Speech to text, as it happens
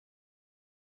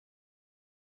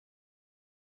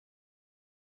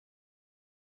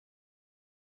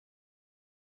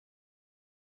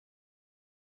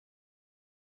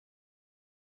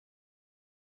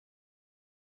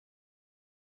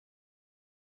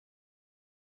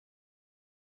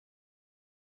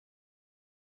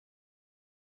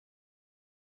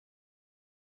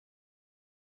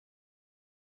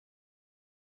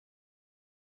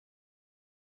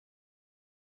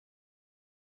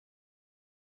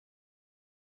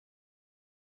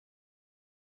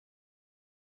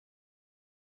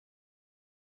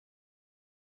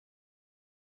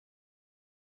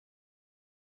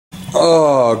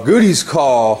Oh, Goodies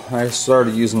Call. I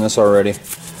started using this already.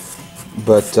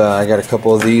 But I got a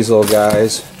couple of these little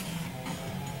guys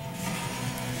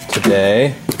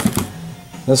today.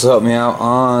 This will help me out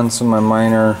on some of my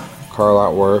minor car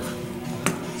lot work.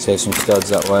 Save some studs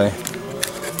that way.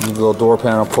 Need a little door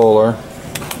panel puller.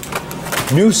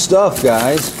 New stuff,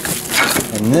 guys.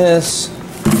 And this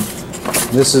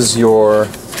is your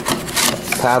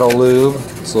paddle lube.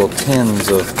 It's little tins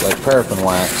of like paraffin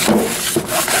wax.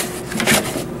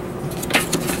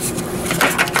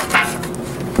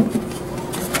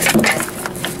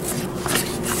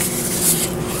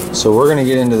 So we're gonna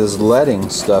get into this leading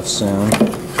stuff soon.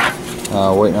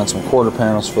 Waiting on some quarter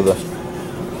panels for the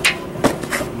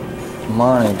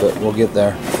Monty, but we'll get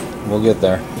there. We'll get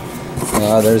there.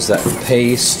 There's that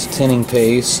paste, tinning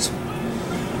paste.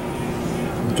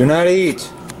 Do not eat.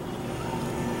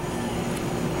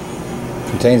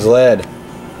 Contains lead.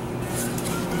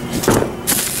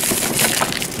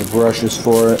 The brushes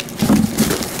for it.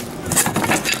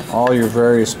 All your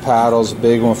various paddles, a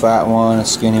big one, fat one, a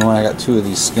skinny one. I got two of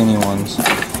these skinny ones.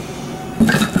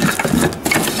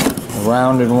 A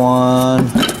rounded one.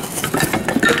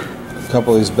 A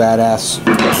couple of these badass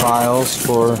files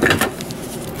for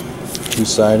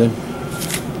two-sided.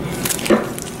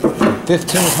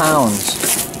 15 pounds.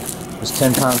 There's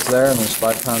 10 pounds there and there's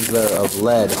 5 pounds there of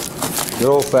lead. Good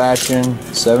old-fashioned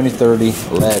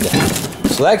 70-30 lead.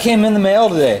 So that came in the mail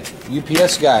today.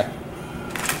 UPS guy.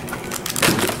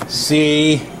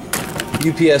 See,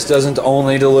 UPS doesn't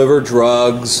only deliver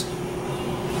drugs.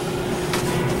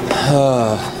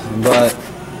 But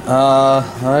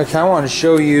I kind of want to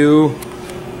show you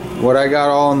what I got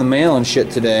all in the mail and shit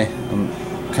today. I'm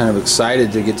kind of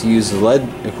excited to get to use the lead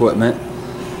equipment.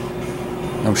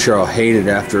 I'm sure I'll hate it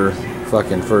after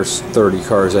fucking first 30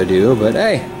 cars I do, but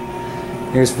hey,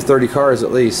 here's for 30 cars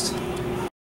at least.